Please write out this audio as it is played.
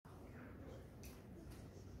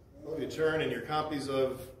you turn in your copies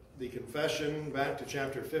of the confession back to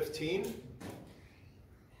chapter 15.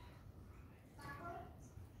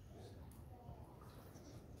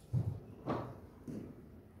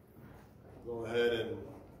 Go ahead and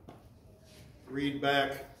read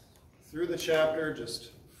back through the chapter just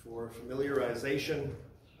for familiarization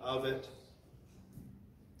of it.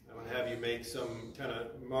 I'm going to have you make some kind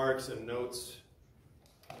of marks and notes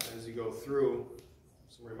as you go through,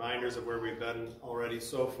 some reminders of where we've been already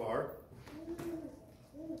so far.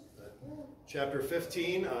 Chapter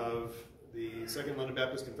 15 of the Second London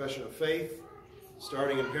Baptist Confession of Faith,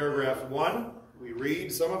 starting in paragraph 1, we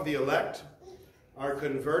read, "Some of the elect are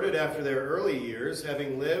converted after their early years,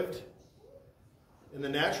 having lived in the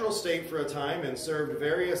natural state for a time and served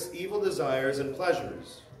various evil desires and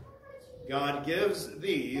pleasures. God gives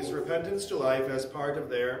these repentance to life as part of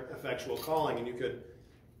their effectual calling." And you could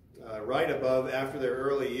write above, after their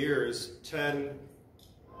early years,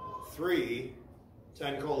 10:3,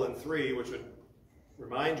 which would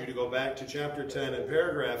remind you to go back to chapter 10 and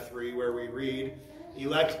paragraph 3, where we read,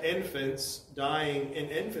 "Elect infants dying in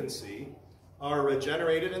infancy are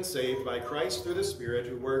regenerated and saved by Christ through the Spirit,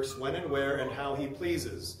 who works when and where and how he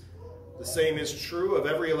pleases. The same is true of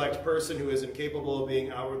every elect person who is incapable of being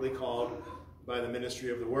outwardly called by the ministry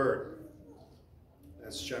of the word."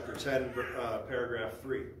 That's chapter 10, paragraph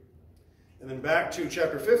 3. And then back to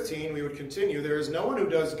chapter 15, we would continue, "There is no one who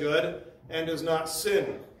does good and does not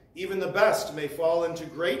sin. Even the best may fall into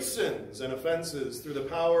great sins and offenses through the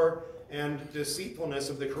power and deceitfulness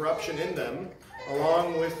of the corruption in them,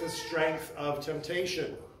 along with the strength of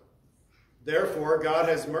temptation. Therefore, God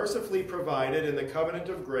has mercifully provided in the covenant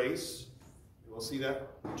of grace," we'll see that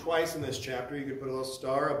twice in this chapter, you can put a little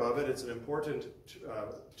star above it, it's an important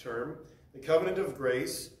term, "the covenant of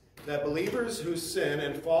grace, that believers who sin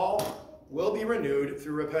and fall will be renewed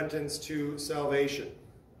through repentance to salvation.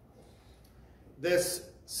 This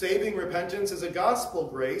saving repentance is a gospel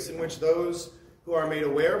grace in which those who are made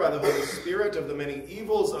aware by the Holy Spirit of the many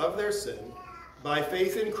evils of their sin, by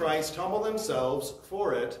faith in Christ, humble themselves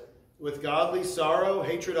for it with godly sorrow,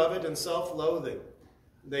 hatred of it, and self-loathing.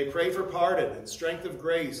 They pray for pardon and strength of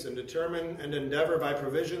grace, and determine and endeavor by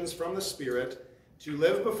provisions from the Spirit to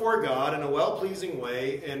live before God in a well-pleasing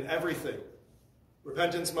way in everything.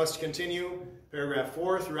 Repentance must continue," paragraph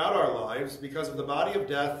 4, "throughout our lives because of the body of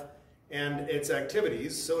death and its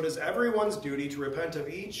activities, so it is everyone's duty to repent of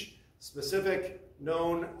each specific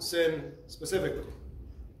known sin specifically."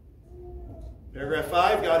 Paragraph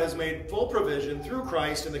 5, "God has made full provision through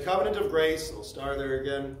Christ in the covenant of grace," we'll star there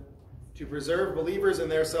again, "to preserve believers in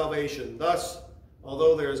their salvation. Thus,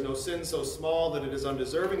 although there is no sin so small that it is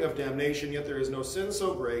undeserving of damnation, yet there is no sin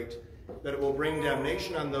so great that it will bring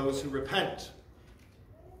damnation on those who repent.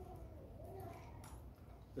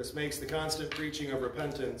 This makes the constant preaching of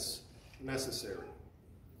repentance necessary."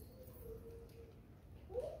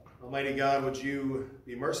 Almighty God, would you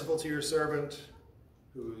be merciful to your servant,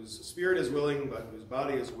 whose spirit is willing but whose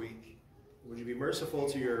body is weak? Would you be merciful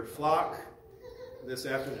to your flock this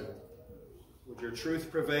afternoon? Would your truth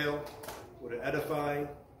prevail? Would it edify?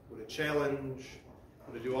 Would it challenge?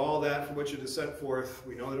 Would it do all that for which it is sent forth?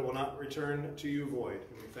 We know that it will not return to you void.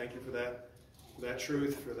 And we thank you for that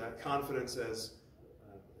truth, for that confidence,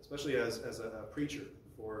 especially as a preacher.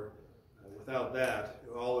 For without that,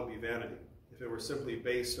 all would be vanity. If it were simply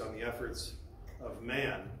based on the efforts of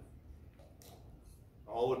man,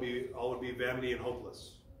 all would be vanity and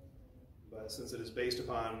hopeless. But since it is based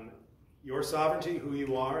upon your sovereignty, who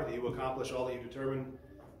you are, that you will accomplish all that you determined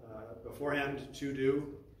beforehand to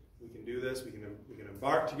do, we can do this. We can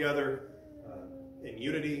embark together in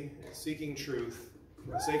unity, seeking truth,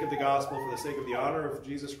 for the sake of the gospel, for the sake of the honor of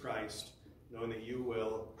Jesus Christ, knowing that you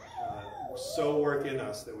will so work in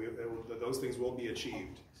us that those things will be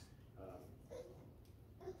achieved.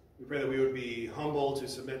 We pray that we would be humble to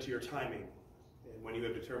submit to your timing and when you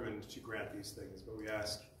have determined to grant these things. But we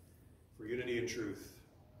ask for unity and truth.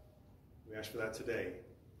 We ask for that today.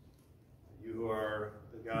 You who are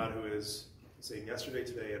the God who is the same yesterday,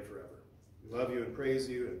 today, and forever. We love you and praise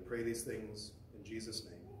you and pray these things in Jesus'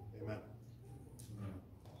 name. Amen.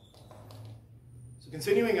 So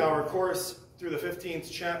continuing our course through the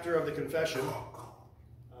 15th chapter of the Confession,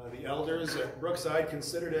 the elders at Brookside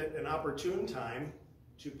considered it an opportune time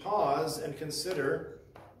to pause and consider,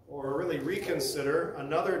 or really reconsider,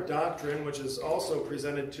 another doctrine which is also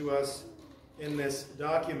presented to us in this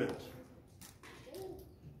document.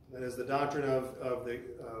 That is the doctrine of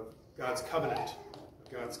God's covenant.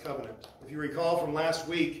 If you recall from last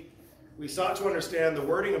week, we sought to understand the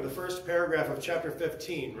wording of the first paragraph of chapter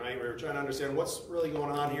 15, right? We were trying to understand what's really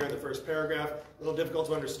going on here in the first paragraph. A little difficult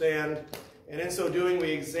to understand. And in so doing,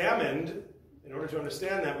 we examined, in order to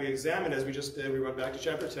understand that, we examined, as we just did, we went back to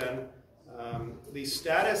chapter 10, the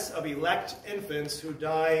status of elect infants who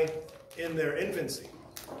die in their infancy.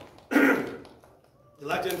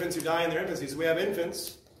 Elect infants who die in their infancy. So we have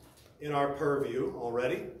infants in our purview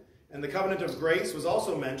already. And the covenant of grace was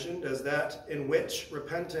also mentioned as that in which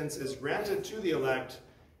repentance is granted to the elect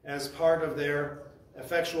as part of their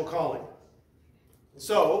effectual calling.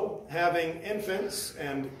 So, having infants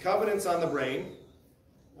and covenants on the brain,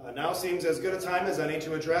 now seems as good a time as any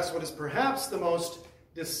to address what is perhaps the most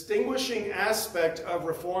distinguishing aspect of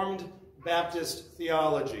Reformed Baptist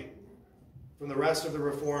theology from the rest of the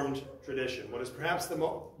Reformed tradition. What is perhaps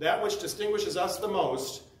that which distinguishes us the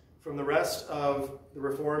most from the rest of the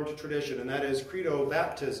Reformed tradition, and that is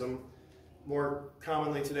Paedobaptism, more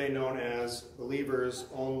commonly today known as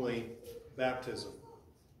believers-only baptism.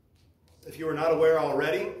 If you are not aware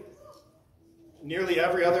already, nearly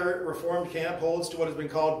every other Reformed camp holds to what has been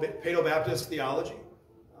called Paedobaptist theology.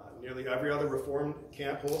 Nearly every other Reformed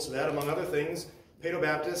camp holds to that. Among other things,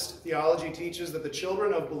 Paedobaptist theology teaches that the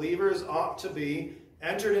children of believers ought to be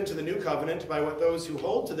entered into the new covenant by what those who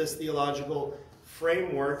hold to this theological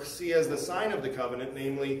framework see as the sign of the covenant,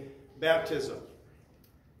 namely baptism.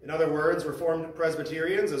 In other words, Reformed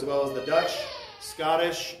Presbyterians, as well as the Dutch,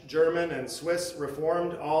 Scottish, German, and Swiss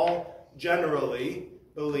Reformed, all generally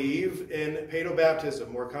believe in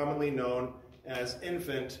paedobaptism, more commonly known as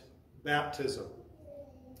infant baptism.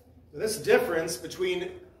 This difference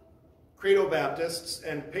between Credobaptists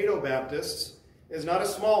and Paedobaptists is not a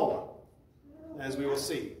small one, as we will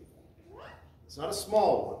see. It's not a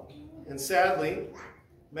small one. And sadly,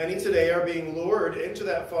 many today are being lured into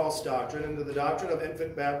that false doctrine, into the doctrine of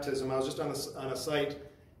infant baptism. I was just on a site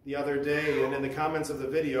the other day, and in the comments of the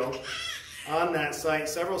video on that site,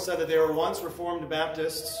 several said that they were once Reformed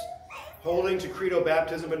Baptists holding to credo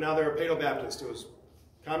baptism, but now they're a Paedobaptist. It was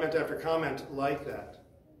comment after comment like that.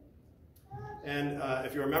 And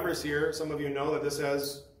if you're members here, some of you know that this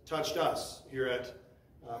has touched us here at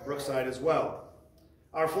Brookside as well.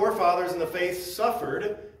 Our forefathers in the faith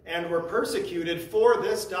suffered and were persecuted for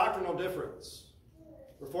this doctrinal difference.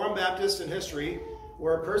 Reformed Baptists in history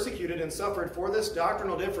were persecuted and suffered for this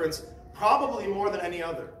doctrinal difference, probably more than any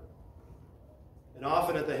other, and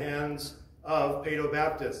often at the hands of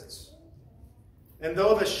Paedobaptists. And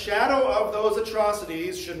though the shadow of those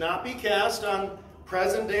atrocities should not be cast on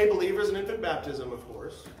present-day believers in infant baptism, of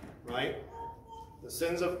course, right? The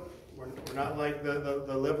sins of, we're not like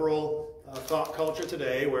the liberal thought culture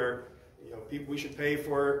today where, you know, we should pay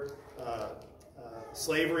for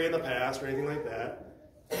slavery in the past or anything like that.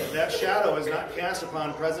 If that shadow is not cast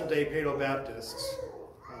upon present-day Paedobaptists,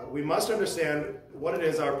 we must understand what it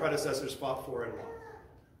is our predecessors fought for and why.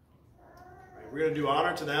 Right? We're going to do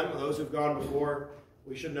honor to them, those who've gone before.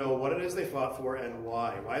 We should know what it is they fought for and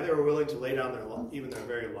why they were willing to lay down even their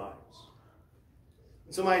very lives.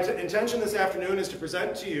 And so my intention this afternoon is to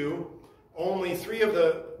present to you only three of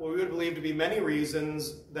what we would believe to be many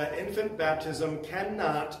reasons that infant baptism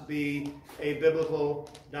cannot be a biblical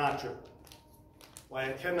doctrine. Why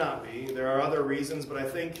it cannot be. There are other reasons, but I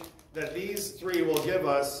think that these three will give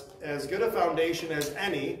us as good a foundation as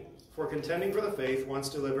any for contending for the faith once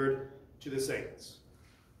delivered to the saints.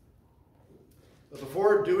 But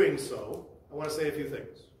before doing so, I want to say a few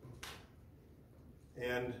things.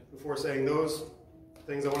 And before saying those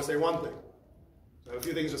things, I want to say one thing. So I have a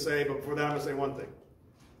few things to say, but before that, I'm going to say one thing.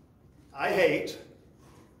 I hate,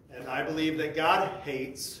 and I believe that God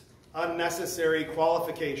hates, unnecessary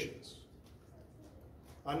qualifications.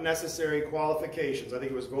 Unnecessary qualifications. I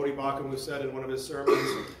think it was Vodi Bakum who said in one of his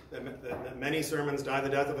sermons that many sermons die the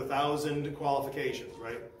death of 1,000 qualifications,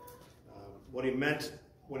 right? What he meant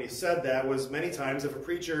when he said that was many times if a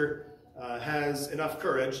preacher has enough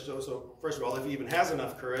courage, so first of all, if he even has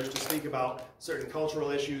enough courage to speak about certain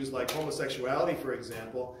cultural issues like homosexuality, for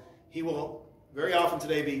example, he will very often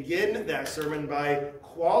today begin that sermon by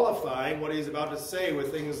qualifying what he's about to say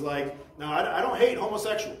with things like, now I don't hate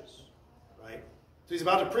homosexuals, right? So he's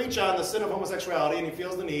about to preach on the sin of homosexuality and he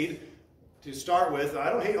feels the need to start with, I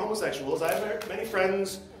don't hate homosexuals, I have many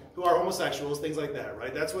friends who are homosexuals, things like that,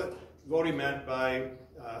 right? That's what Vodi meant by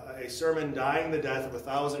a sermon dying the death of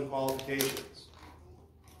 1,000 qualifications.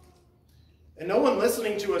 And no one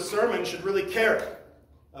listening to a sermon should really care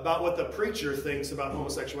about what the preacher thinks about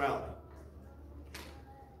homosexuality.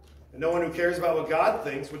 And no one who cares about what God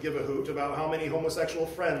thinks would give a hoot about how many homosexual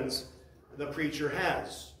friends the preacher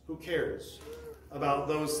has. Who cares about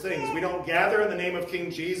those things? We don't gather in the name of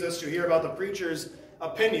King Jesus to hear about the preacher's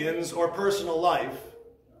opinions or personal life.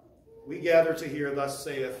 We gather to hear, thus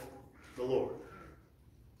saith the Lord.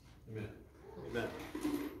 Amen. Amen.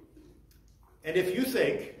 And if you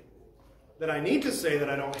think that I need to say that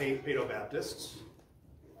I don't hate Paedobaptists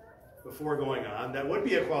before going on, that would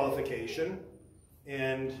be a qualification,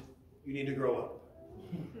 and you need to grow up.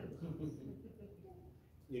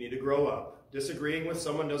 You need to grow up. Disagreeing with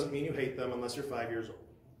someone doesn't mean you hate them unless you're 5 years old.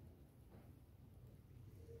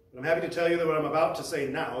 But I'm happy to tell you that what I'm about to say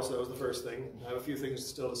now, so that was the first thing. I have a few things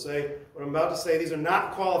still to say. What I'm about to say, these are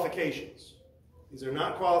not qualifications. These are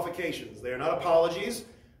not qualifications. They are not apologies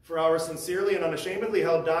for our sincerely and unashamedly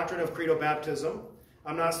held doctrine of credo baptism.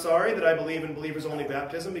 I'm not sorry that I believe in believers-only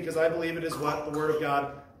baptism, because I believe it is what the Word of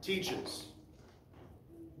God teaches.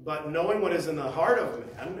 But knowing what is in the heart of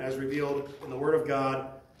man, as revealed in the Word of God,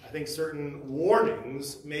 I think certain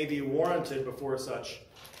warnings may be warranted before such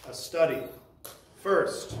a study.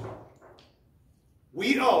 First,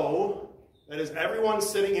 we owe, that is, everyone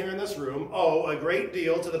sitting here in this room, owe a great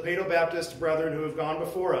deal to the Paedobaptist brethren who have gone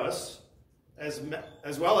before us, as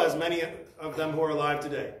well as many of them who are alive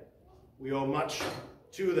today. We owe much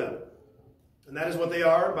to them. And that is what they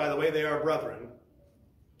are. By the way, they are brethren.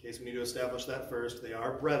 In case we need to establish that first, they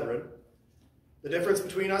are brethren. The difference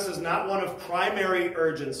between us is not one of primary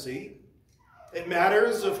urgency. It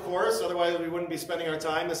matters, of course, otherwise we wouldn't be spending our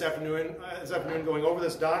time this afternoon going over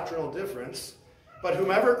this doctrinal difference. But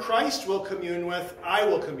whomever Christ will commune with, I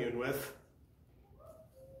will commune with.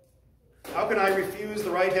 How can I refuse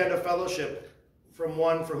the right hand of fellowship from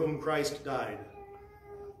one for whom Christ died?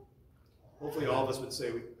 Hopefully all of us would say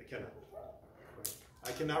I cannot.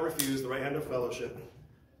 I cannot refuse the right hand of fellowship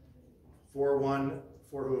for one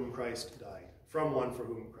for whom Christ died. From one for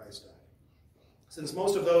whom Christ died. Since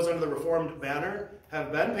most of those under the Reformed banner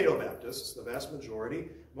have been Paedobaptists, the vast majority,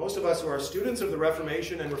 most of us who are students of the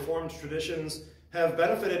Reformation and Reformed traditions have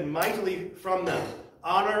benefited mightily from them.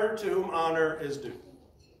 Honor to whom honor is due.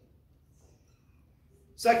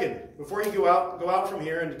 Second, before you go out from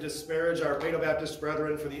here and disparage our Paedobaptist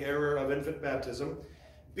brethren for the error of infant baptism,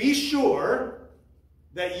 be sure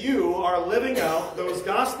that you are living out those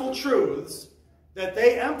gospel truths that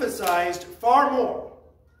they emphasized far more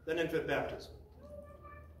than infant baptism.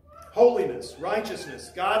 Holiness,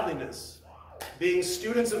 righteousness, godliness, being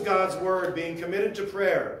students of God's word, being committed to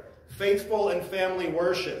prayer, faithful in family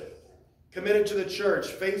worship, committed to the church,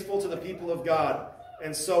 faithful to the people of God,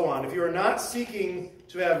 and so on. If you are not seeking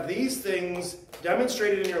to have these things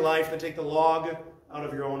demonstrated in your life, then take the log out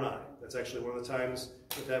of your own eye. That's actually one of the times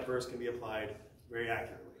that verse can be applied very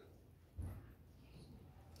accurately.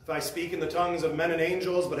 If I speak in the tongues of men and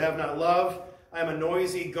angels, but have not love, I am a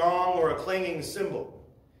noisy gong or a clanging cymbal.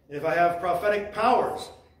 And if I have prophetic powers,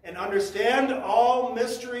 and understand all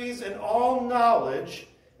mysteries and all knowledge,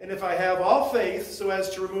 and if I have all faith so as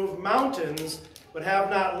to remove mountains, but have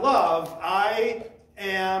not love, I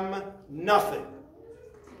am nothing.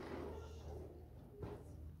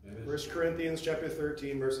 1 Corinthians chapter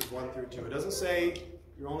 13, verses 1 through 2. It doesn't say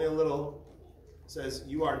you're only a little. It says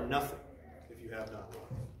you are nothing if you have not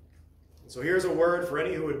love. And so here's a word for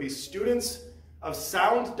any who would be students of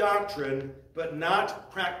sound doctrine, but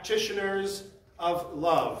not practitioners of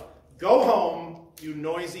love. Go home, you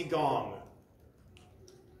noisy gong.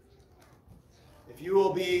 If you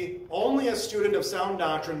will be only a student of sound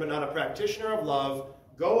doctrine, but not a practitioner of love,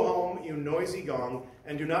 go home, you noisy gong,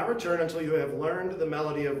 and do not return until you have learned the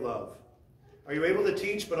melody of love. Are you able to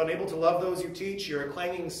teach, but unable to love those you teach? You're a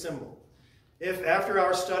clanging cymbal. If, after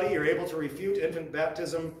our study, you're able to refute infant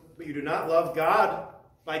baptism, but you do not love God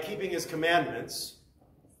by keeping his commandments,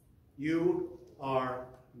 you are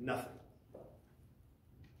nothing.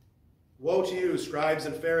 Woe to you, scribes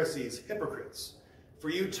and Pharisees, hypocrites! For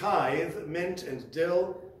you tithe mint and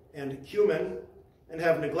dill and cumin, and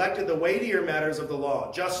have neglected the weightier matters of the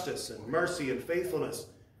law, justice and mercy and faithfulness.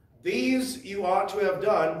 These you ought to have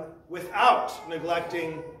done without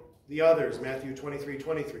neglecting the others. Matthew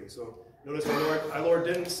 23:23. So notice our Lord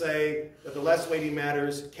didn't say that the less weighty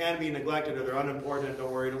matters can be neglected or they're unimportant.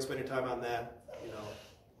 Don't worry, don't spend your time on that.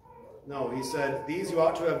 No, he said, these you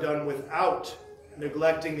ought to have done without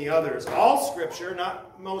neglecting the others. All Scripture,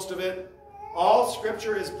 not most of it, all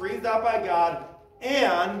Scripture is breathed out by God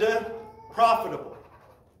and profitable.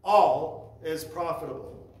 All is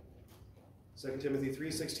profitable. 2 Timothy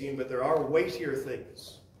 3:16, but there are weightier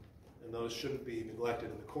things, and those shouldn't be neglected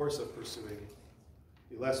in the course of pursuing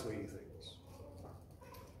the less weighty things.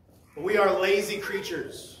 But we are lazy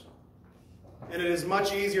creatures, and it is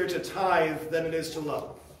much easier to tithe than it is to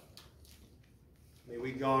love. May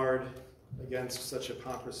we guard against such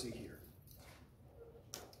hypocrisy here.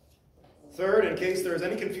 Third, in case there is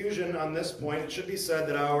any confusion on this point, it should be said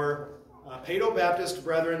that our Paedobaptist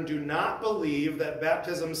brethren do not believe that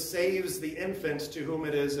baptism saves the infant to whom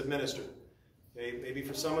it is administered. Okay, Okay, maybe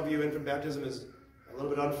for some of you, infant baptism is a little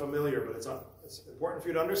bit unfamiliar, but it's important for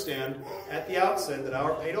you to understand at the outset that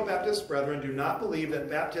our Paedobaptist brethren do not believe that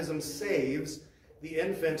baptism saves the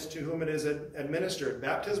infant to whom it is administered.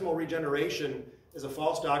 Baptismal regeneration is a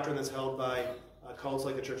false doctrine that's held by cults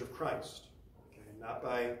like the Church of Christ, okay, not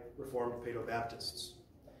by Reformed Paedobaptists.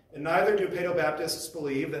 And neither do Paedobaptists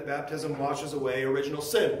believe that baptism washes away original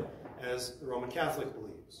sin, as the Roman Catholic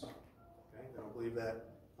believes. Okay? They don't believe that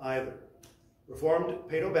either. Reformed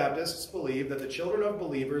Paedobaptists believe that the children of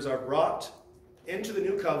believers are brought into the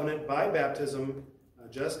new covenant by baptism,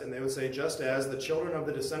 and they would say just as the children of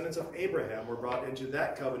the descendants of Abraham were brought into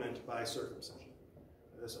that covenant by circumcision.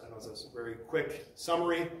 I know it's a very quick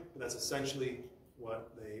summary, but that's essentially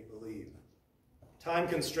what they believe. Time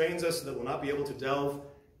constrains us so that we'll not be able to delve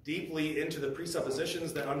deeply into the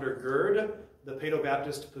presuppositions that undergird the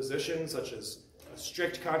Paedobaptist position, such as a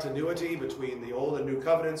strict continuity between the Old and New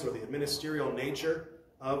Covenants or the ministerial nature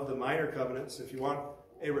of the minor covenants. If you want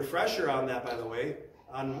a refresher on that, by the way,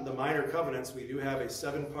 on the minor covenants, we do have a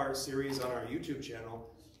 7-part series on our YouTube channel.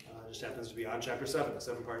 It just happens to be on chapter 7, a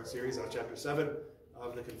 7-part series on chapter 7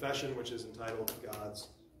 of the Confession, which is entitled God's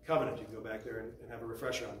Covenant. You can go back there and have a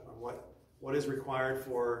refresher on what is required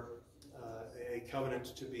for a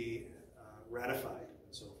covenant to be ratified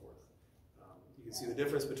and so forth. You can see the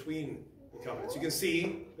difference between the covenants. You can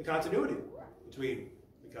see the continuity between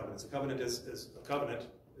the covenants. A covenant is a covenant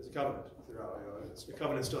throughout. The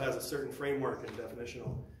covenant still has a certain framework and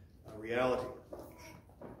definitional reality.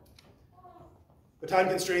 But time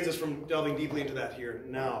constrains us from delving deeply into that here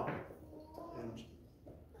now. And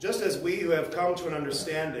just as we who have come to an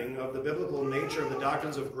understanding of the biblical nature of the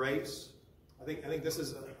doctrines of grace, I think this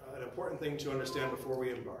is an important thing to understand before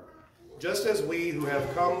we embark. Just as we who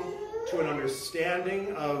have come to an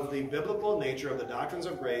understanding of the biblical nature of the doctrines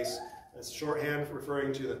of grace, that's shorthand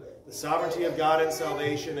referring to the sovereignty of God in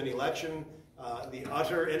salvation and election, the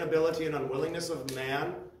utter inability and unwillingness of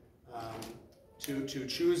man to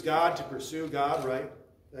choose God, to pursue God, right?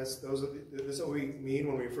 This is what we mean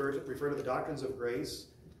when we refer to the doctrines of grace.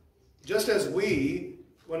 Just as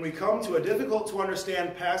when we come to a difficult to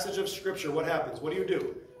understand passage of Scripture, what happens? What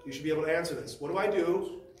do? You should be able to answer this. What do I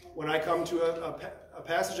do when I come to a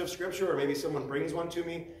passage of Scripture, or maybe someone brings one to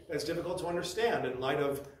me that's difficult to understand in light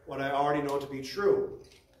of what I already know to be true?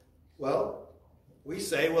 Well, we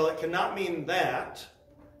say, well, it cannot mean that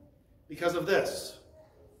because of this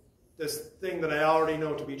thing that I already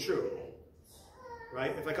know to be true,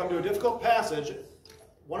 right? If I come to a difficult passage,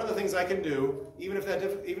 one of the things I can do, even if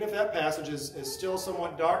that passage is still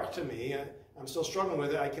somewhat dark to me, I'm still struggling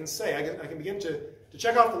with it, I can begin to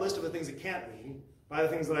check off the list of the things it can't mean by the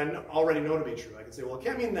things that I already know to be true. I can say, well, it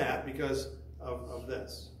can't mean that because of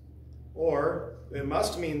this. Or it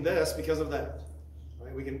must mean this because of that.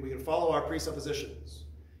 Right? We can follow our presuppositions.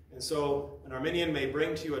 And so an Arminian may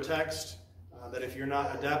bring to you a text that if you're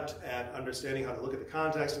not adept at understanding how to look at the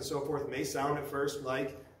context and so forth, may sound at first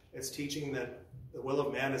like it's teaching that the will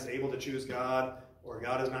of man is able to choose God, or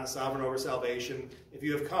God is not sovereign over salvation. If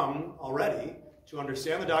you have come already to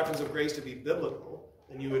understand the doctrines of grace to be biblical,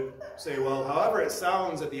 then you would say, well, however it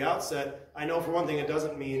sounds at the outset, I know for one thing it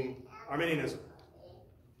doesn't mean Arminianism,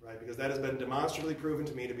 right? Because that has been demonstrably proven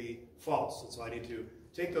to me to be false. And so I need to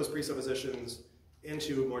take those presuppositions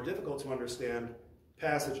into more difficult to understand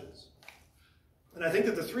passages. And I think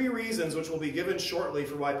that the 3 reasons which will be given shortly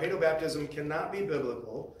for why paedobaptism cannot be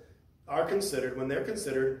biblical are considered. When they're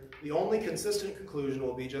considered, the only consistent conclusion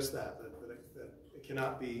will be just that it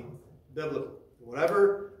cannot be biblical.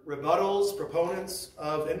 Whatever rebuttals proponents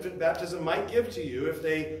of infant baptism might give to you, if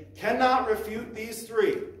they cannot refute these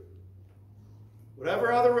 3,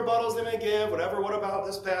 whatever other rebuttals they may give, what about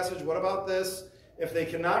this passage, what about this, if they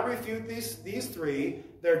cannot refute these 3,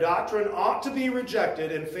 their doctrine ought to be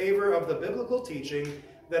rejected in favor of the biblical teaching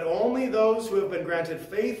that only those who have been granted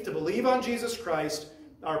faith to believe on Jesus Christ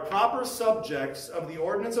are proper subjects of the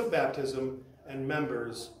ordinance of baptism and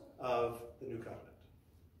members of the new covenant.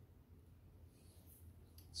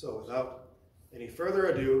 So without any further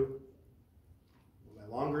ado, my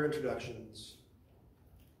longer introductions,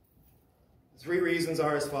 the 3 reasons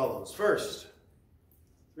are as follows. First,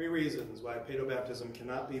 3 reasons why paedobaptism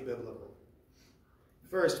cannot be biblical.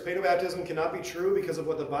 First, paedobaptism cannot be true because of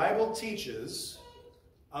what the Bible teaches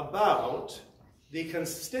about the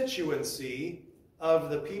constituency of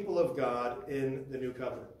the people of God in the new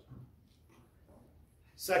covenant.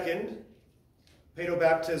 Second,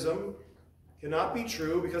 paedobaptism cannot be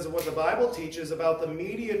true because of what the Bible teaches about the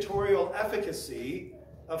mediatorial efficacy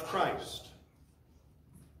of Christ.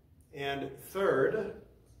 And third,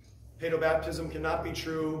 paedobaptism cannot be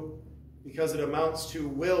true because it amounts to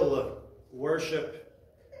will worship,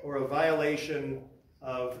 or a violation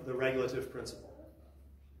of the regulative principle.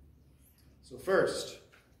 So first,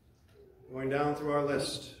 going down through our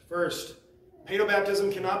list. First,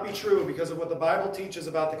 paedobaptism cannot be true because of what the Bible teaches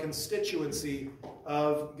about the constituency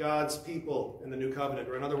of God's people in the New Covenant,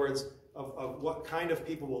 or in other words, of what kind of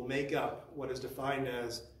people will make up what is defined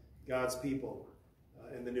as God's people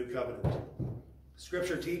in the New Covenant.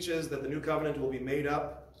 Scripture teaches that the New Covenant will be made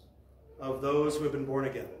up of those who have been born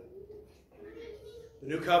again. The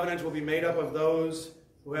New Covenant will be made up of those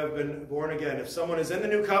who have been born again. If someone is in the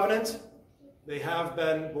New Covenant, they have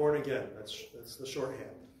been born again. That's the shorthand.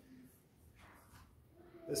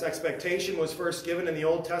 This expectation was first given in the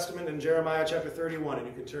Old Testament in Jeremiah chapter 31, and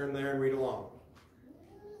you can turn there and read along.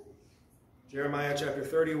 Jeremiah chapter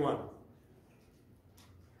 31.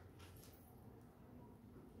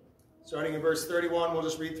 Starting in verse 31, we'll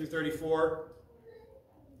just read through 34.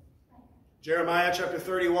 Jeremiah chapter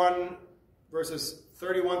 31, verses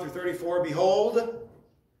 31 through 34. Behold,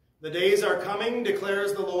 the days are coming,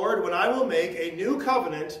 declares the Lord, when I will make a new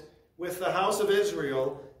covenant with the house of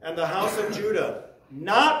Israel and the house of Judah,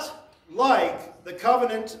 not like the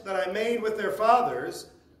covenant that I made with their fathers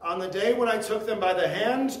on the day when I took them by the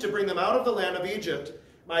hand to bring them out of the land of Egypt,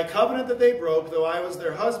 my covenant that they broke, though I was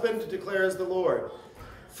their husband, declares the Lord.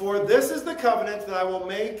 For this is the covenant that I will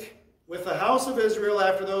make with the house of Israel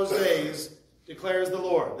after those days, declares the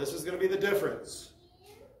Lord. This is going to be the difference.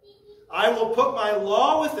 I will put my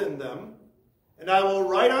law within them, and I will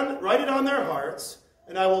write it on their hearts,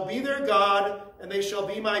 and I will be their God, and they shall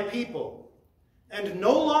be my people. And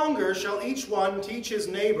no longer shall each one teach his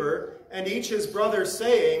neighbor and each his brother,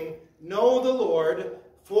 saying, Know the Lord,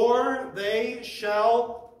 for they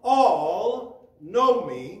shall all know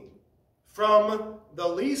me, from the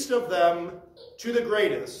least of them to the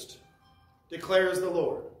greatest, declares the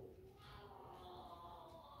Lord.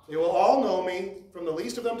 They will all know me, from the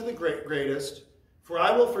least of them to the greatest, for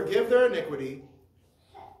I will forgive their iniquity,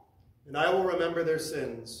 and I will remember their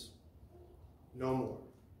sins no more.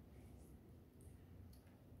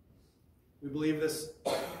 We believe this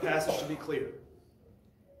passage to be clear.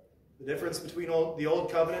 The difference between the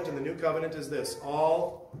Old Covenant and the New Covenant is this: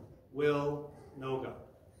 all will know God.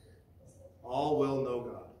 All will know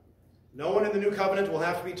God. No one in the New Covenant will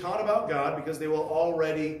have to be taught about God because they will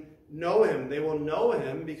already know him. They will know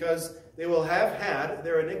him because they will have had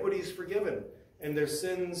their iniquities forgiven, and their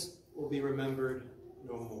sins will be remembered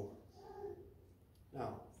no more.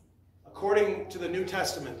 Now, according to the New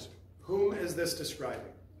Testament, whom is this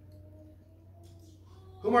describing?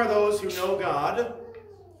 Whom are those who know God?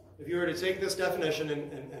 If you were to take this definition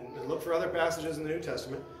and look for other passages in the New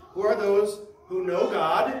Testament, who are those who know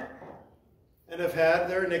God and have had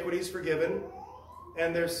their iniquities forgiven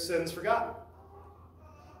and their sins forgotten?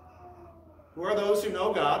 Who are those who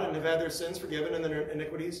know God and have had their sins forgiven and their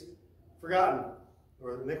iniquities forgotten?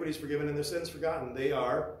 Or iniquities forgiven and their sins forgotten. They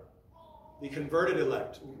are the converted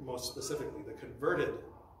elect, most specifically, the converted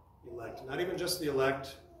elect. Not even just the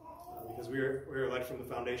elect, because we're elect from the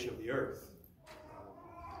foundation of the earth,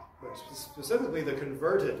 but specifically the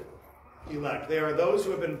converted elect. They are those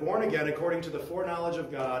who have been born again according to the foreknowledge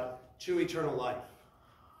of God to eternal life.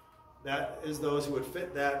 That is those who would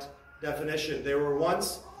fit that definition. They were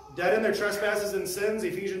once dead in their trespasses and sins,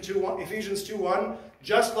 Ephesians 2:1,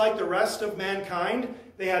 just like the rest of mankind.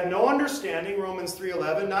 They had no understanding, Romans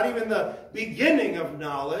 3:11, not even the beginning of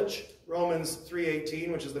knowledge, Romans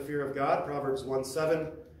 3:18, which is the fear of God, Proverbs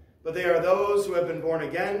 1:7. But they are those who have been born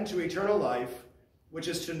again to eternal life, which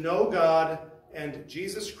is to know God and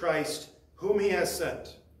Jesus Christ, whom he has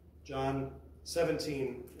sent. John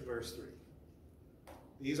 17, verse 3.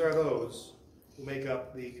 These are those who make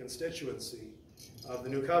up the constituency of the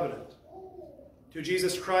New Covenant. To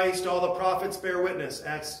Jesus Christ, all the prophets bear witness.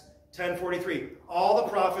 Acts 10:43. All the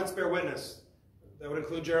prophets bear witness. That would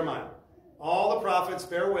include Jeremiah. All the prophets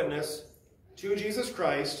bear witness to Jesus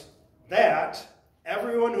Christ that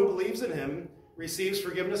everyone who believes in him receives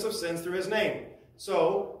forgiveness of sins through his name.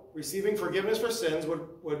 So, receiving forgiveness for sins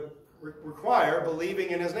would require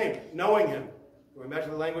believing in his name, knowing him. Going back to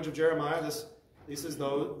the language of Jeremiah, these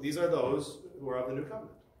are those who are of the New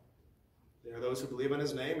Covenant. They are those who believe in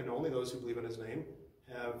his name, and only those who believe in his name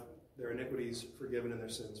have their iniquities forgiven and their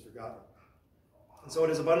sins forgotten. And so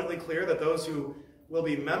it is abundantly clear that those who will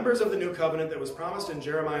be members of the New Covenant that was promised in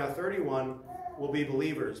Jeremiah 31 will be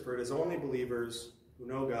believers, for it is only believers who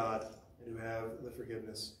know God and who have the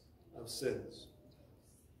forgiveness of sins.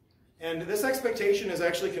 And this expectation is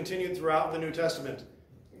actually continued throughout the New Testament.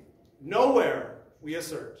 Nowhere, we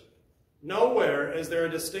assert, nowhere is there a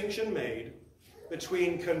distinction made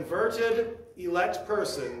between converted elect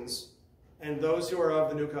persons and those who are of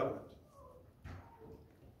the New Covenant.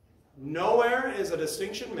 Nowhere is a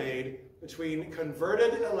distinction made between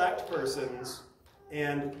converted elect persons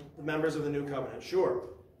and the members of the new covenant. Sure,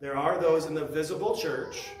 there are those in the visible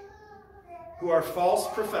church who are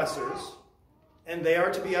false professors, and they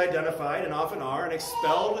are to be identified, and often are, and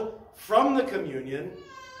expelled from the communion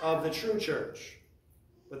of the true church.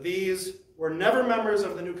 But these were never members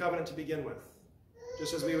of the new covenant to begin with.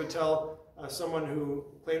 Just as we would tell someone who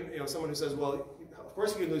says, well, of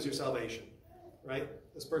course you can lose your salvation, right?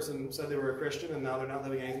 This person said they were a Christian, and now they're not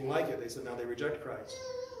living anything like it. They said now they reject Christ.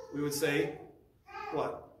 We would say,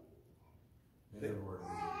 what? They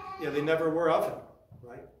never were of him,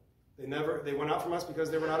 right? They went out from us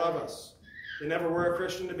because they were not of us. They never were a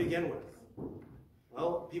Christian to begin with.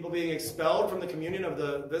 Well, people being expelled from the communion of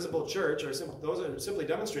the visible church those are simply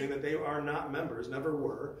demonstrating that they are not members, never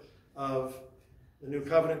were, of the new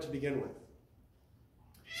covenant to begin with.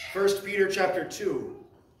 1 Peter chapter 2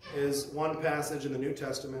 is one passage in the New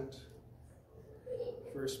Testament.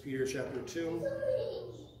 1 Peter chapter 2,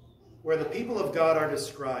 where the people of God are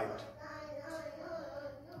described.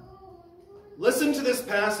 Listen to this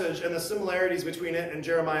passage and the similarities between it and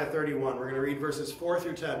Jeremiah 31. We're going to read verses 4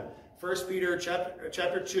 through 10. 1 Peter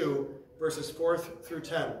chapter 2, verses 4 through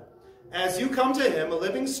 10. As you come to him, a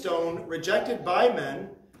living stone, rejected by men,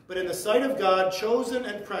 but in the sight of God, chosen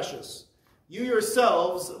and precious, you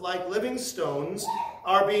yourselves, like living stones,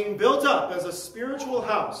 are being built up as a spiritual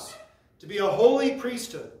house, to be a holy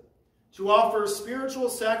priesthood, to offer spiritual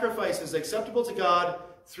sacrifices acceptable to God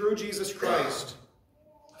through Jesus Christ.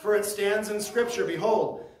 For it stands in Scripture,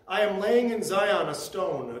 behold, I am laying in Zion a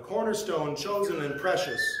stone, a cornerstone chosen and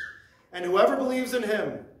precious, and whoever believes in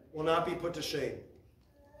him will not be put to shame.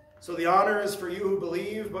 So the honor is for you who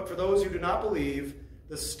believe, but for those who do not believe,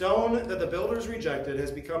 the stone that the builders rejected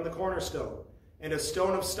has become the cornerstone, and a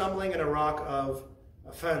stone of stumbling and a rock of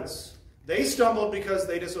offense. They stumbled because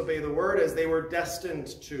they disobeyed the word, as they were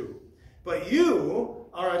destined to. But you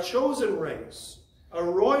are a chosen race, a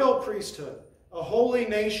royal priesthood, a holy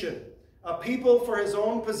nation, a people for his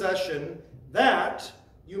own possession, that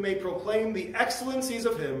you may proclaim the excellencies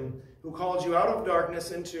of him who called you out of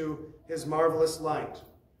darkness into his marvelous light.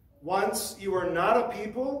 Once you were not a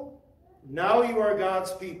people, now you are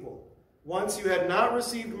God's people. Once you had not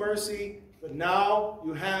received mercy, but now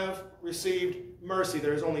you have received mercy.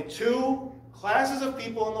 There's only two classes of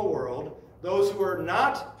people in the world: those who are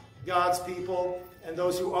not God's people and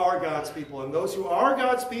those who are God's people. And those who are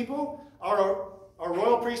God's people are a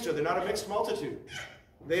royal priesthood. They're not a mixed multitude.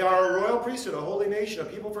 They are a royal priesthood, a holy nation, a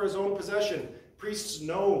people for his own possession. Priests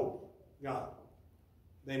know God.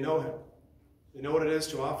 They know him. They know what it is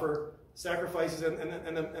to offer sacrifices and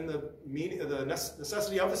the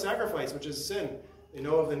necessity of the sacrifice, which is sin. They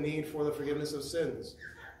know of the need for the forgiveness of sins.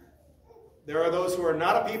 There are those who are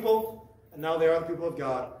not a people, and now they are the people of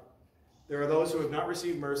God. There are those who have not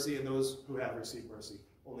received mercy and those who have received mercy.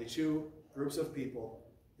 Only two groups of people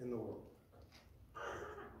in the world.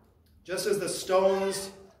 Just as the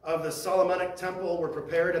stones of the Solomonic temple were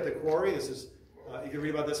prepared at the quarry, this is you can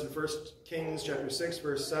read about this in 1 Kings chapter 6,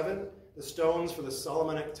 verse 7. The stones for the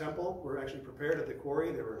Solomonic temple were actually prepared at the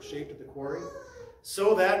quarry. They were shaped at the quarry.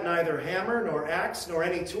 So that neither hammer nor axe nor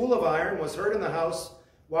any tool of iron was heard in the house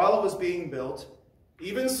while it was being built.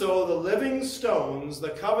 Even so, the living stones, the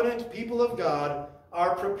covenant people of God,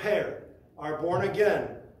 are prepared, are born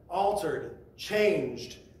again, altered,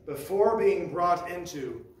 changed, before being brought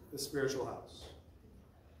into the spiritual house.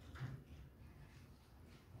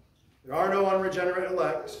 There are no unregenerate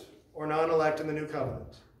elect or non-elect in the new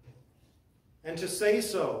covenant. And to say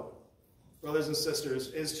so, brothers and sisters,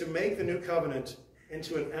 is to make the new covenant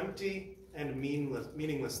into an empty and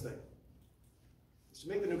meaningless thing. It's to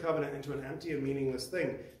make the new covenant into an empty and meaningless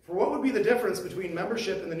thing. For what would be the difference between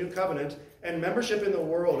membership in the new covenant and membership in the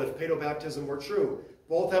world if paedobaptism were true?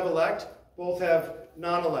 Both have elect, both have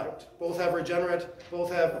non-elect, both have regenerate,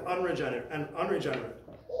 both have unregenerate.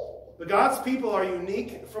 But God's people are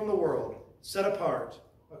unique from the world, set apart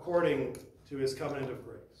according to his covenant of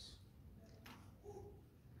grace.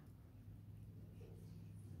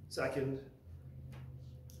 Second,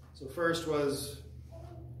 so first was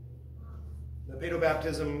that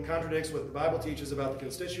paedobaptism contradicts what the Bible teaches about the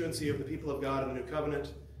constituency of the people of God in the new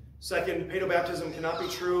covenant. Second, paedobaptism cannot be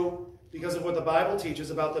true because of what the Bible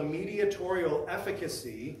teaches about the mediatorial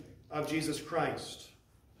efficacy of Jesus Christ.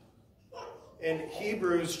 In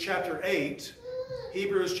Hebrews chapter 8,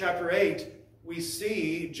 we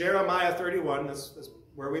see Jeremiah 31, that's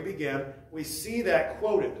where we began, we see that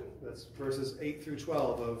quoted. That's verses 8 through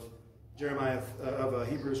 12 of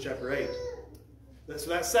Hebrews chapter 8. So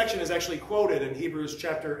that section is actually quoted in Hebrews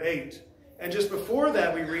chapter 8. And just before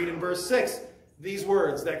that, we read in verse 6, these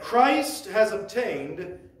words, that Christ has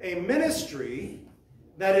obtained a ministry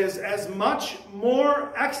that is as much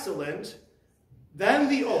more excellent than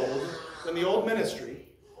the old ministry,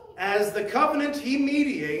 as the covenant he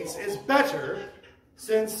mediates is better,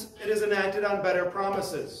 since it is enacted on better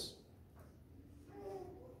promises.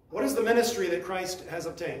 What is the ministry that Christ has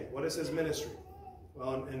obtained? What is his ministry?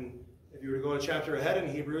 Well, and if you were to go a chapter ahead in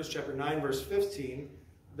Hebrews, chapter 9, verse 15,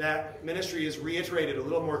 that ministry is reiterated a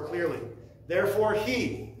little more clearly. Therefore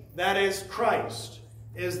he, that is Christ,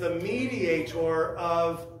 is the mediator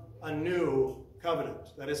of a new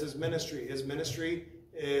covenant. That is his ministry. His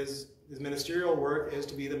ministerial work is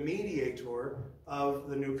to be the mediator of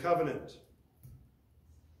the new covenant.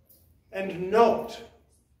 And note,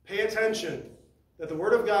 pay attention, that the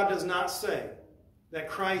Word of God does not say that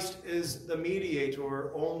Christ is the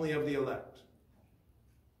mediator only of the elect.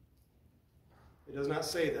 It does not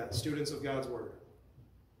say that, students of God's Word.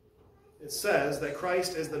 It says that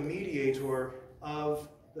Christ is the mediator of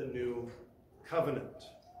the new covenant.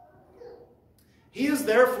 He is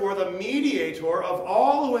therefore the mediator of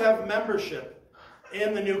all who have membership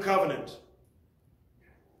in the new covenant.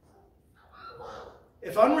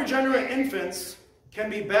 If unregenerate infants can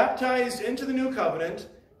be baptized into the new covenant,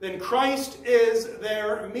 then Christ is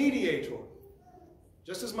their mediator,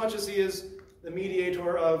 just as much as he is the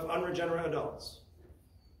mediator of unregenerate adults.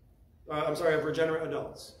 Of regenerate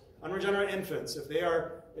adults. Unregenerate infants, if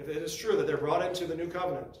it is true that they're brought into the new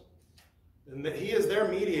covenant, then he is their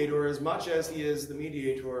mediator as much as he is the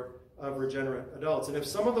mediator of regenerate adults. And if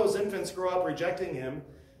some of those infants grow up rejecting him,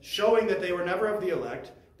 showing that they were never of the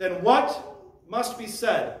elect, then what must be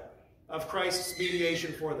said of Christ's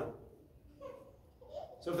mediation for them?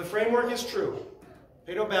 So if the framework is true,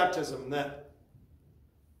 paedobaptism, that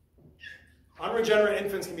unregenerate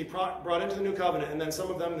infants can be brought into the new covenant, and then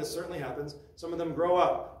some of them, this certainly happens, some of them grow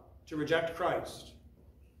up to reject Christ,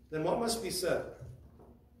 then what must be said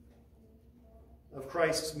of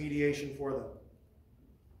Christ's mediation for them?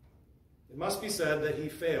 It must be said that he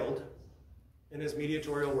failed in his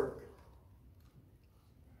mediatorial work.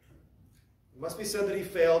 It must be said that he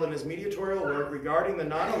failed in his mediatorial work regarding the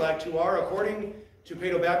non-elect who are, according to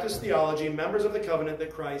Paedobaptist theology, members of the covenant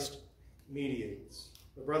that Christ mediates.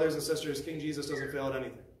 But brothers and sisters, King Jesus doesn't fail at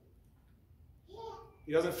anything.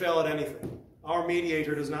 He doesn't fail at anything. Our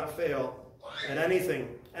mediator does not fail at anything.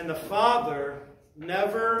 And the Father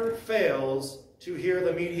never fails to hear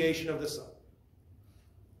the mediation of the Son.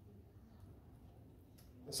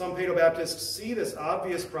 Some Paedobaptists see this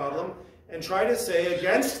obvious problem and try to say,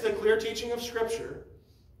 against the clear teaching of Scripture,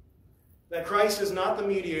 that Christ is not the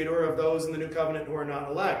mediator of those in the new covenant who are not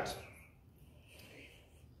elect.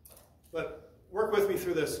 But work with me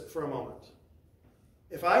through this for a moment.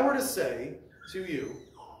 If I were to say to you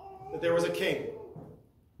that there was a king,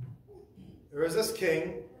 there was this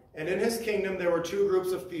king, and in his kingdom there were two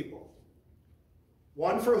groups of people.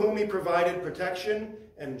 One for whom he provided protection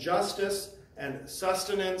and justice and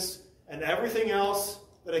sustenance and everything else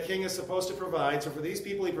that a king is supposed to provide. So for these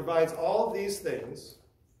people he provides all of these things.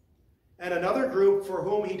 And another group for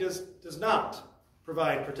whom he does not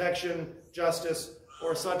provide protection, justice,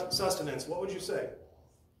 or sustenance. What would you say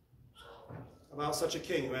about such a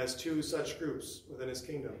king who has two such groups within his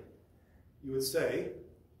kingdom? You would say,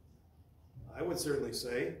 I would certainly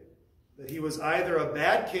say, that he was either a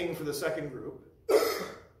bad king for the second group,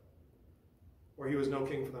 or he was no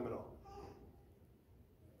king for them at all.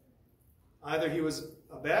 Either he was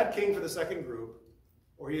a bad king for the second group,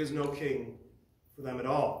 or he is no king for them at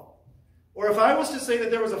all. Or if I was to say that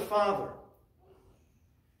there was a father,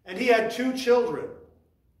 and he had two children,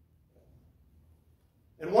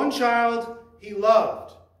 and one child he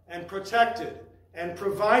loved and protected and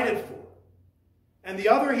provided for, and the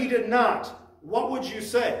other he did not, what would you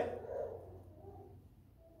say?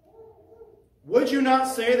 Would you not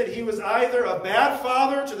say that he was either a bad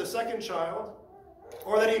father to the second child,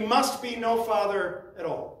 or that he must be no father at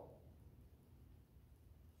all?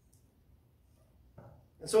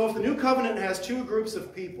 And so if the new covenant has two groups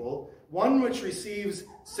of people, one which receives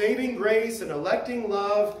saving grace and electing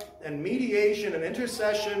love and mediation and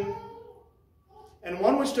intercession, and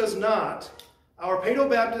one which does not, our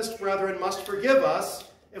Paedobaptist brethren must forgive us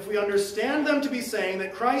if we understand them to be saying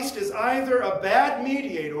that Christ is either a bad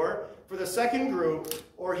mediator for the second group,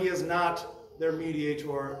 or he is not their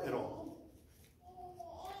mediator at all.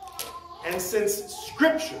 And since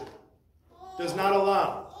Scripture does not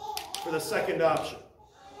allow for the second option,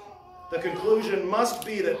 the conclusion must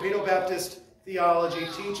be that Paedobaptist theology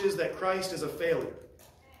teaches that Christ is a failure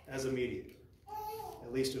as a mediator,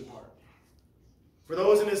 at least in part. For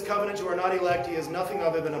those in his covenant who are not elect, he is nothing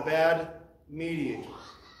other than a bad mediator.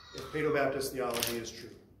 if Paedobaptist theology is true.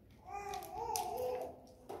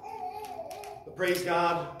 But praise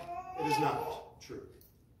God, it is not true.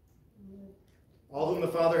 All whom the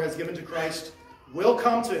Father has given to Christ will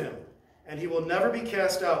come to him, and he will never be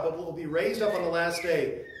cast out, but will be raised up on the last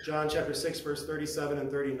day. John chapter 6, verse 37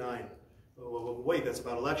 and 39. Wait, that's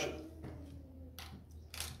about election.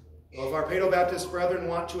 Well, if our Paedobaptist brethren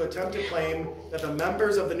want to attempt to claim that the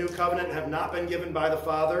members of the new covenant have not been given by the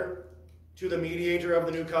Father to the mediator of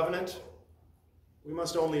the new covenant, we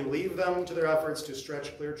must only leave them to their efforts to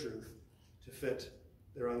stretch clear truth to fit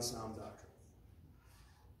their unsound doctrine.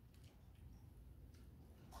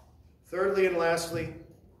 Thirdly and lastly,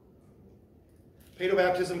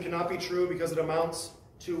 Paedobaptism cannot be true because it amounts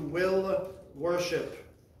to will worship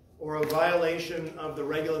or a violation of the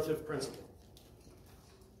regulative principle.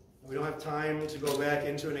 We don't have time to go back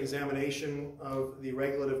into an examination of the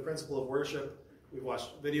regulative principle of worship. We've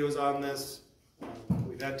watched videos on this.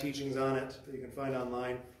 We've had teachings on it that you can find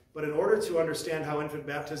online. But in order to understand how infant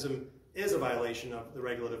baptism is a violation of the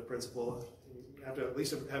regulative principle, you have to at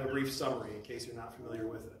least have a brief summary in case you're not familiar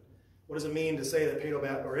with it. What does it mean to say that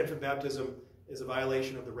infant baptism is a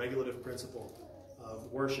violation of the regulative principle of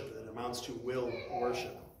worship, that amounts to will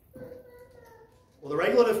worship? Well, the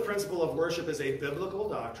regulative principle of worship is a biblical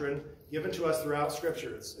doctrine given to us throughout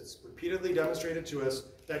Scripture. It's repeatedly demonstrated to us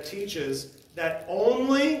that teaches that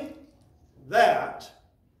only that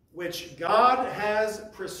which God has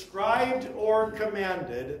prescribed or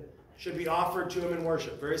commanded should be offered to him in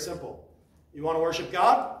worship. Very simple. You want to worship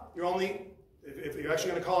God? If you're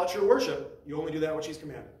actually going to call it true worship, you only do that which he's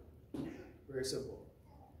commanded. Very simple.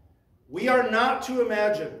 We are not to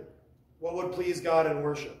imagine what would please God in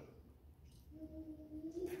worship.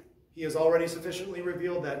 He has already sufficiently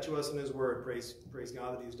revealed that to us in his word. Praise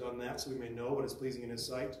God that he's done that so we may know what is pleasing in his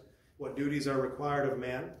sight, what duties are required of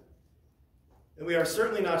man. And we are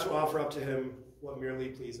certainly not to offer up to him what merely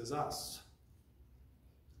pleases us.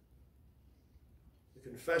 The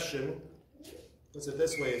confession puts it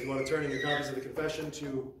this way. If you want to turn in your copies of the confession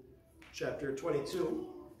to chapter 22.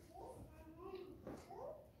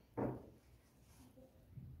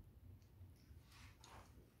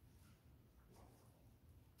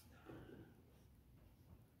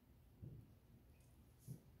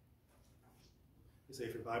 You say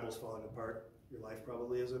if your Bible's falling apart, your life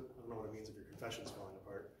probably isn't. I don't know what it means if your confession's falling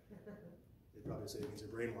apart. They probably say it means you're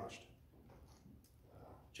brainwashed.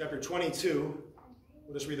 Chapter 22,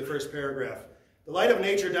 we'll just read the first paragraph. The light of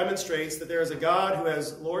nature demonstrates that there is a God who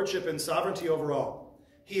has lordship and sovereignty over all.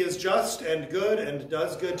 He is just and good and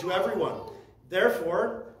does good to everyone.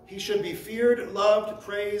 Therefore, he should be feared, loved,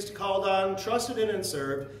 praised, called on, trusted in, and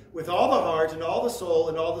served with all the heart and all the soul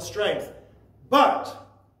and all the strength. But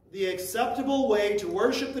the acceptable way to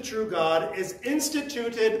worship the true God is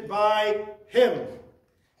instituted by him,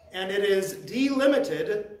 and it is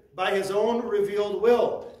delimited by his own revealed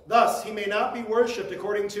will. Thus, he may not be worshipped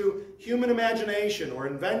according to human imagination or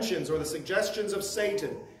inventions or the suggestions of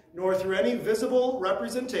Satan, nor through any visible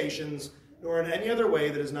representations, nor in any other way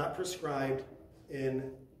that is not prescribed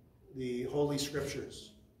in the Holy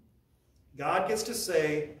Scriptures. God gets to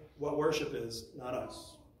say what worship is, not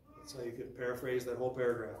us. That's how you could paraphrase that whole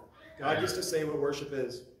paragraph. God gets to say what worship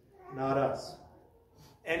is, not us.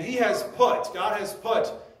 And God has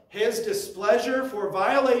put his displeasure for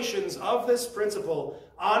violations of this principle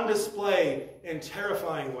on display in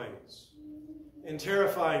terrifying ways. In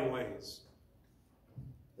terrifying ways.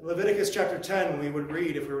 In Leviticus chapter 10, we would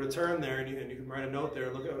read, if we were to turn there, and you can write a note there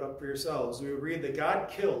and look it up for yourselves, we would read that God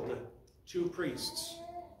killed 2 priests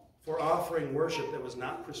for offering worship that was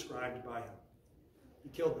not prescribed by him. He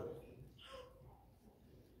killed them.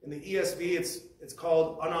 In the ESV, it's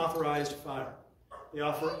called unauthorized fire. They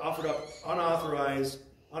offered up unauthorized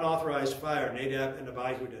fire, Nadab and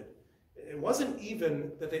Abihu did. It wasn't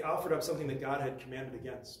even that they offered up something that God had commanded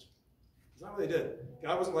against. It's not what they did.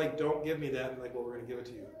 God wasn't like, don't give me that, and like, well, we're going to give it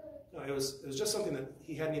to you. No, it was just something that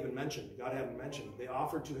he hadn't even mentioned. God hadn't mentioned. They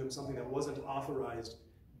offered to him something that wasn't authorized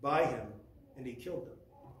by him, and he killed them.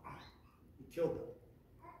 He killed them.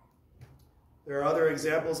 There are other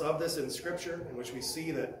examples of this in Scripture in which we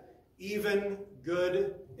see that even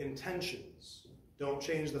good intentions don't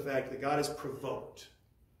change the fact that God is provoked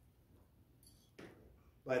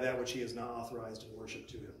by that which he has not authorized in worship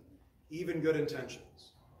to him. Even good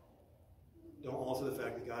intentions don't alter the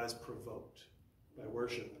fact that God is provoked by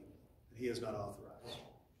worship that he has not authorized.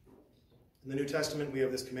 In the New Testament, we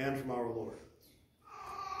have this command from our Lord.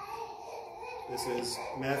 This is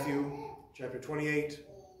Matthew chapter 28,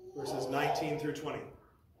 verses 19 through 20.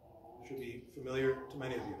 Should be familiar to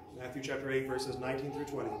many of you. Matthew chapter 8, verses 19 through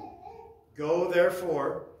 20. Go,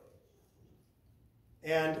 therefore,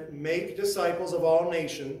 and make disciples of all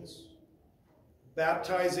nations,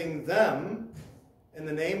 baptizing them in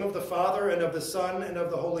the name of the Father and of the Son and of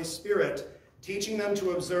the Holy Spirit, teaching them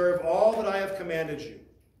to observe all that I have commanded you.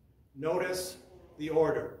 Notice the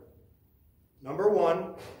order. Number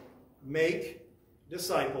 1, make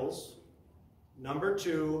disciples. Number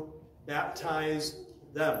 2, baptize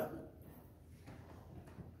them.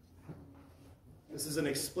 This is an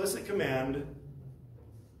explicit command.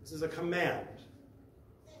 This is a command.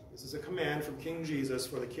 This is a command from King Jesus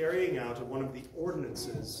for the carrying out of one of the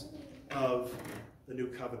ordinances of the new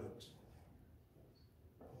covenant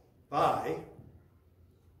by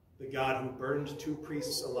the God who burned 2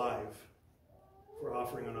 priests alive for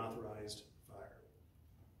offering unauthorized fire.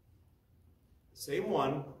 The same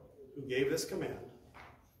one who gave this command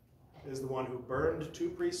is the one who burned 2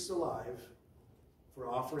 priests alive for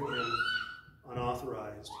offering him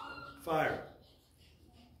unauthorized fire.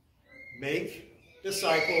 Make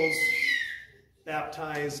disciples,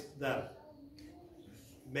 baptize them.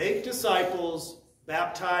 Make disciples,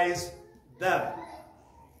 baptize them.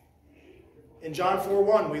 In John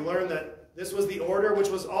 4:1, we learn that this was the order which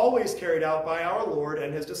was always carried out by our Lord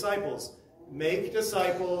and his disciples. Make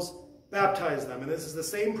disciples, baptize them. And this is the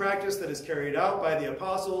same practice that is carried out by the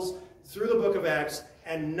apostles through the book of Acts,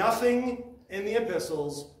 and nothing in the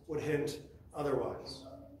epistles would hint otherwise.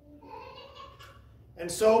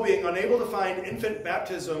 And so, being unable to find infant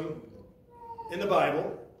baptism in the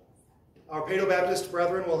Bible, our Paedobaptist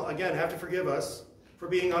brethren will again have to forgive us for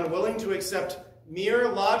being unwilling to accept mere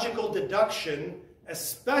logical deduction,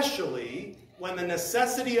 especially when the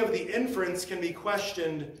necessity of the inference can be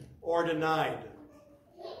questioned or denied.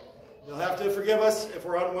 You'll have to forgive us if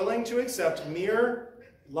we're unwilling to accept mere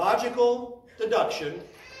logical deduction,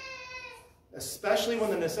 especially when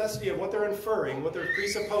the necessity of what they're inferring, what they're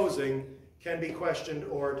presupposing, can be questioned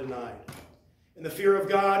or denied. In the fear of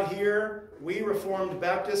God here, we Reformed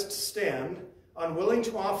Baptists stand, unwilling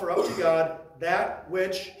to offer up to God that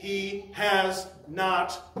which he has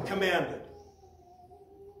not commanded.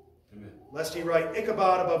 Amen. Lest he write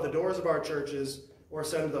Ichabod above the doors of our churches, or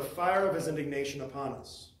send the fire of his indignation upon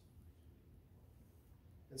us.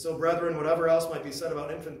 And so, brethren, whatever else might be said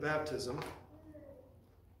about infant baptism,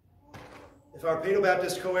 if our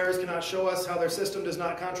Paedobaptist co-heirs cannot show us how their system does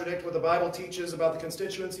not contradict what the Bible teaches about the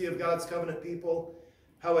constituency of God's covenant people,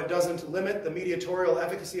 how it doesn't limit the mediatorial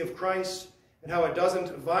efficacy of Christ, and how it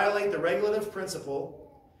doesn't violate the regulative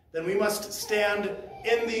principle, then we must stand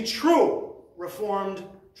in the true Reformed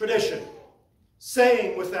tradition,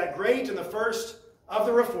 saying with that great and the first of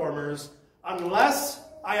the Reformers, unless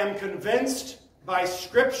I am convinced by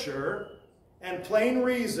Scripture and plain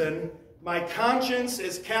reason, my conscience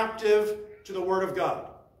is captive to the Word of God.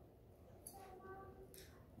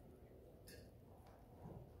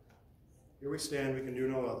 Here we stand, we can do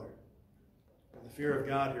no other. In the fear of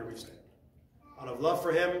God, here we stand. Out of love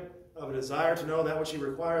for him, of a desire to know that which he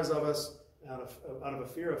requires of us, out of a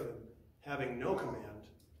fear of him, having no command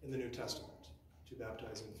in the New Testament to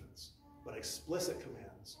baptize infants, but explicit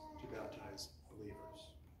commands to baptize believers.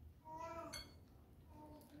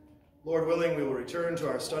 Lord willing, we will return to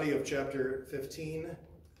our study of chapter 15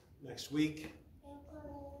 next week.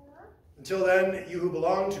 Until then, you who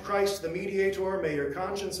belong to Christ the mediator, may your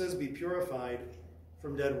consciences be purified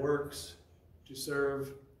from dead works to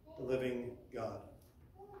serve the living God.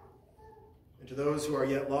 And to those who are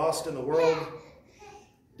yet lost in the world,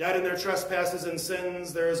 dead in their trespasses and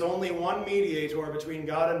sins, there is only one mediator between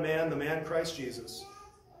God and man, the man Christ Jesus.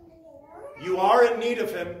 You are in need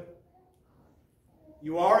of him.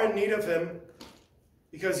 You are in need of him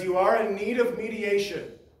because you are in need of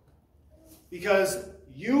mediation. Because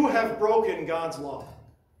you have broken God's law.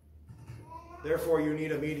 Therefore, you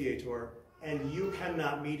need a mediator, and you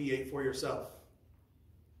cannot mediate for yourself.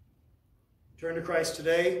 Turn to Christ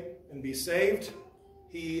today and be saved.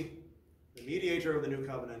 He, the mediator of the new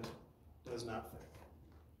covenant, does not fail.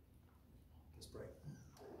 Let's pray.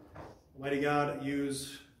 Almighty God,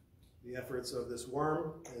 use the efforts of this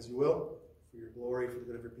worm as you will, for your glory, for the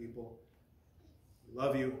good of your people. We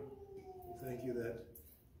love you. We thank you that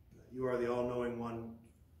you are the all-knowing one.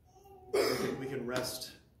 We can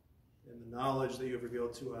rest in the knowledge that you have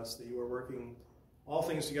revealed to us, that you are working all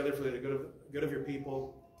things together for the good of your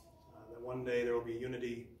people, that one day there will be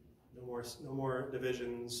unity, no more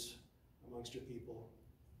divisions amongst your people.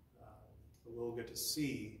 But we'll get to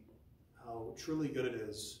see how truly good it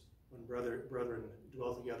is when brethren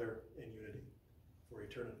dwell together in unity for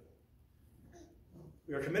eternity.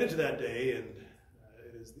 We are committed to that day, and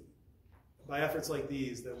it is by efforts like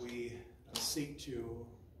these that we seek to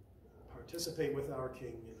participate with our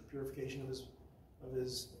King in the purification of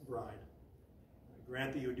his bride.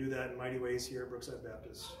 Grant that you would do that in mighty ways here at Brookside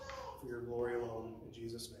Baptist for your glory alone. In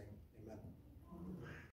Jesus' name.